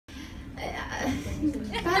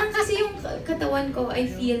Parang kasi yung katawan ko, I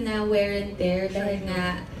feel na wear and tear dahil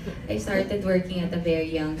nga I started working at a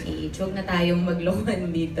very young age. Huwag na tayong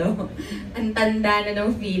maglokohan dito. Ang tanda na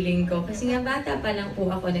ng feeling ko. Kasi nga bata pa lang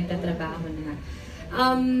po ako, nagtatrabaho na.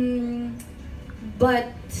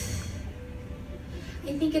 But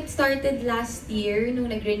I think it started last year nung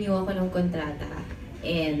nag-renew ako ng kontrata.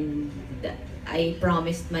 And I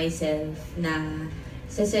promised myself na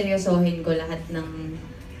saseryosohin ko lahat ng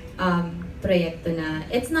proyekto na,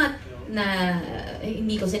 it's not na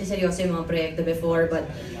hindi ko siniseryoso yung mga proyekto before, but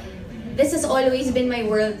this has always been my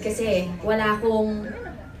world kasi wala akong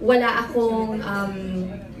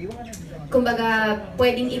kumbaga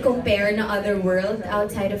pwedeng i-compare na other world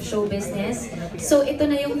outside of show business. So ito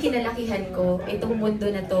na yung kinalakihan ko, itong mundo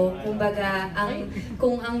na to. Kumbaga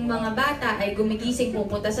kung ang mga bata ay gumigising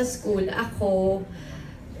pupunta sa school, ako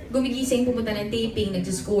gumigising, pumunta ng taping,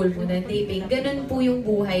 nag-school, pumunta ng taping. Ganun po yung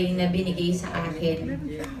buhay na binigay sa akin.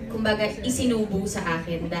 Kumbaga, isinubo sa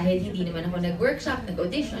akin dahil hindi naman ako nag-workshop,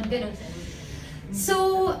 nag-audition, ganun.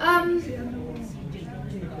 So,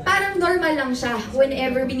 parang normal lang siya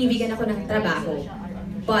whenever binibigyan ako ng trabaho.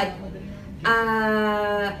 But,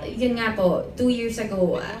 yun nga po, 2 years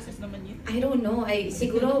ago, I don't know,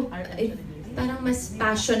 siguro, parang mas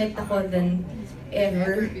passionate ako than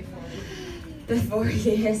ever before,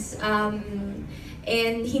 yes.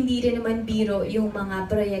 And hindi rin naman biro yung mga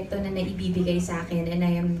proyekto na naibibigay sa akin, and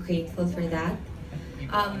I am grateful for that.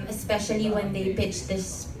 Especially when they pitched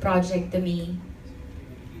this project to me,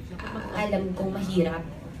 alam kong mahirap.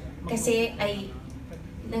 Kasi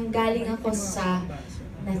nanggaling ako sa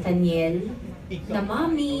Nathaniel, na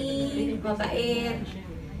mommy, mabait.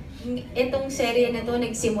 Itong serye na to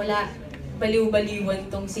nagsimula, baliw-baliwan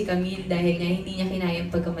tong si Camille dahil nga hindi niya kinayang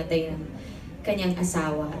pagkamatay ng kanyang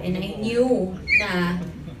asawa. And I knew na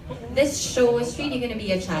this show was really gonna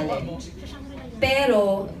be a challenge.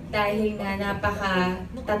 Pero dahil nga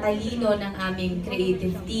napaka-tatalino ng aming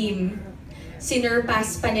creative team,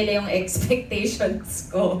 sinurpass pa nila yung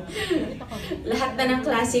expectations ko. Lahat na ng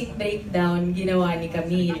classic breakdown ginawa ni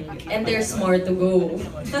Camille. And there's more to go.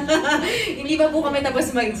 Hindi pa po kami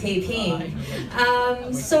tapos mag-taping.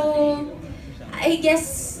 So, I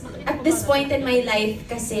guess at this point in my life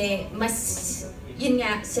kasi yun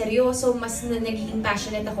nga, seryoso, mas nagiging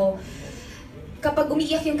passionate ako. Kapag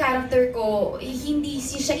umiiyak yung character ko, hindi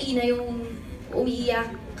si Shaina yung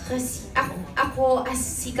umiiyak, kasi ako as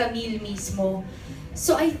si Camille mismo.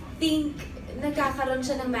 So I think nagkakaroon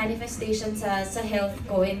siya ng manifestation sa health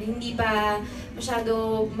ko, and hindi pa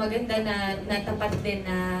masyado maganda na natapat din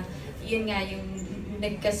na yun nga yung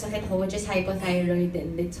nagkasakit ko, which is hypothyroid,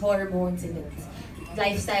 and it's hormones and it's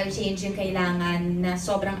lifestyle change yung kailangan na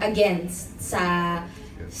sobrang against sa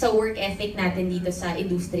work ethic natin dito sa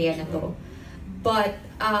industriya na to. But,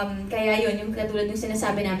 kaya yun, yung katulad ng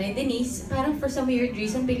sinasabi namin ni Denise, parang for some weird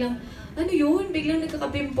reason, biglang, ano yun, biglang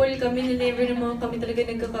nagkakapimple kami, na never naman kami talaga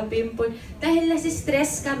nagkakapimple. Dahil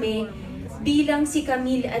nasi-stress kami bilang si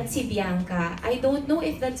Camille at si Bianca. I don't know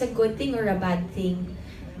if that's a good thing or a bad thing.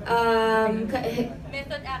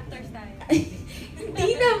 Method actors tayo.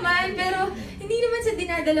 Hindi naman, pero hindi naman sa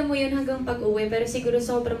dinadala mo yun hanggang pag-uwi, pero siguro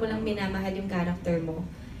sobrang mo lang minamahal yung character mo.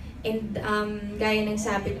 And kagaya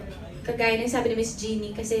ng sabi ni Miss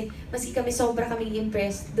Jeannie, kasi maski kami sobra kaming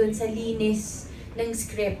impressed dun sa linis ng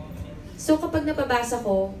script. So kapag napabasa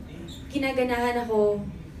ko, ginaganahan ako.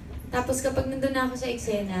 Tapos kapag nandun na ako sa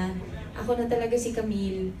eksena, ako na talaga si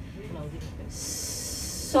Camille.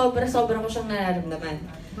 Sobra-sobra ko siyang nararamdaman.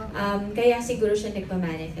 Kaya siguro siya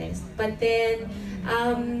nagpa-manifest. But then,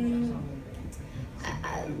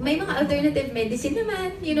 may mga alternative medicine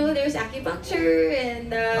naman. You know, there's acupuncture,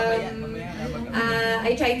 and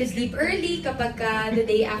I try to sleep early kapag the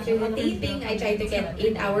day after the taping. I try to get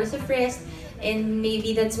 8 hours of rest. And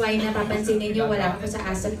maybe that's why napapansin ninyo wala ako sa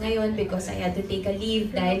ASAP ngayon, because I had to take a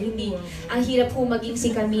leave dahil ang hirap po maging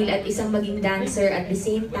si Camille at isang maging dancer at the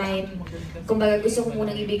same time. Kumbaga gusto ko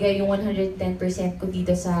munang ibigay yung 110% ko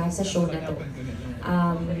dito sa show na to.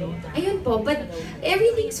 Ayun po, but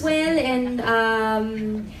everything's well, and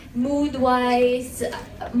mood-wise,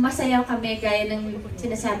 masaya kami, gaya ng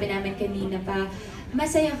sinasabi namin kanina pa,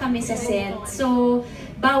 masaya kami sa set. So,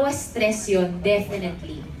 bawas stress yun,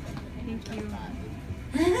 definitely.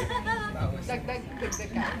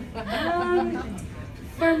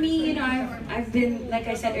 For me, you know, I've been, like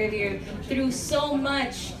I said earlier, through so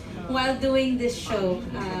much while doing this show.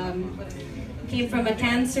 Came from a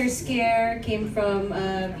cancer scare, came from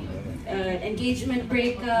an engagement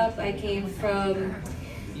breakup, I came from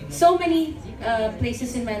so many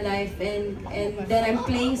places in my life, and then I'm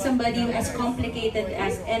playing somebody as complicated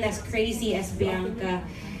and as crazy as Bianca.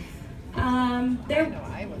 there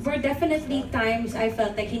were definitely times I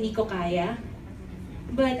felt like hindi ko kaya.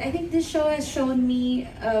 But I think this show has shown me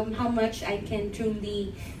how much I can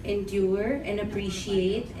truly endure and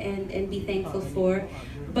appreciate and be thankful for.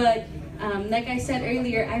 But like I said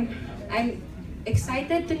earlier, I'm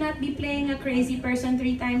excited to not be playing a crazy person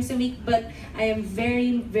 3 times a week, but I am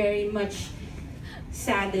very, very much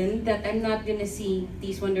saddened that I'm not gonna see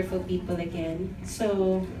these wonderful people again.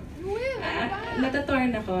 So,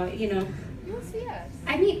 natatorn ako, you know. You'll see us.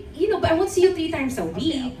 I mean, you know, but I won't see you 3 times a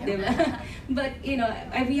week, diba? But, you know,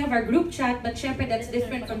 we have our group chat, but syempre that's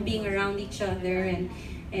different from being around each other and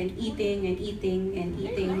eating and eating and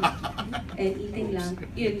eating and eating lang.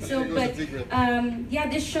 Yun. So, but, yeah,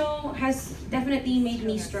 this show has definitely made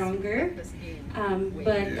me stronger.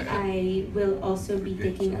 But I will also be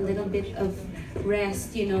taking a little bit of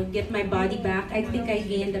rest, you know, get my body back. I think I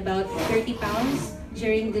gained about 30 pounds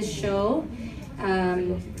during this show.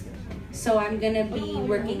 So I'm gonna be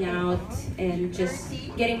working out and just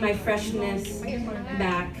getting my freshness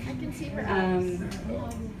back.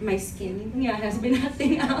 My skin, yeah, has been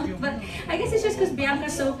acting out. But I guess it's just because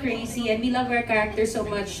Bianca's so crazy and we love our character so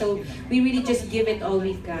much, so we really just give it all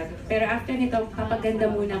we've got. Pero after nito, papaganda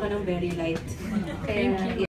muna ako ng very light. Kaya,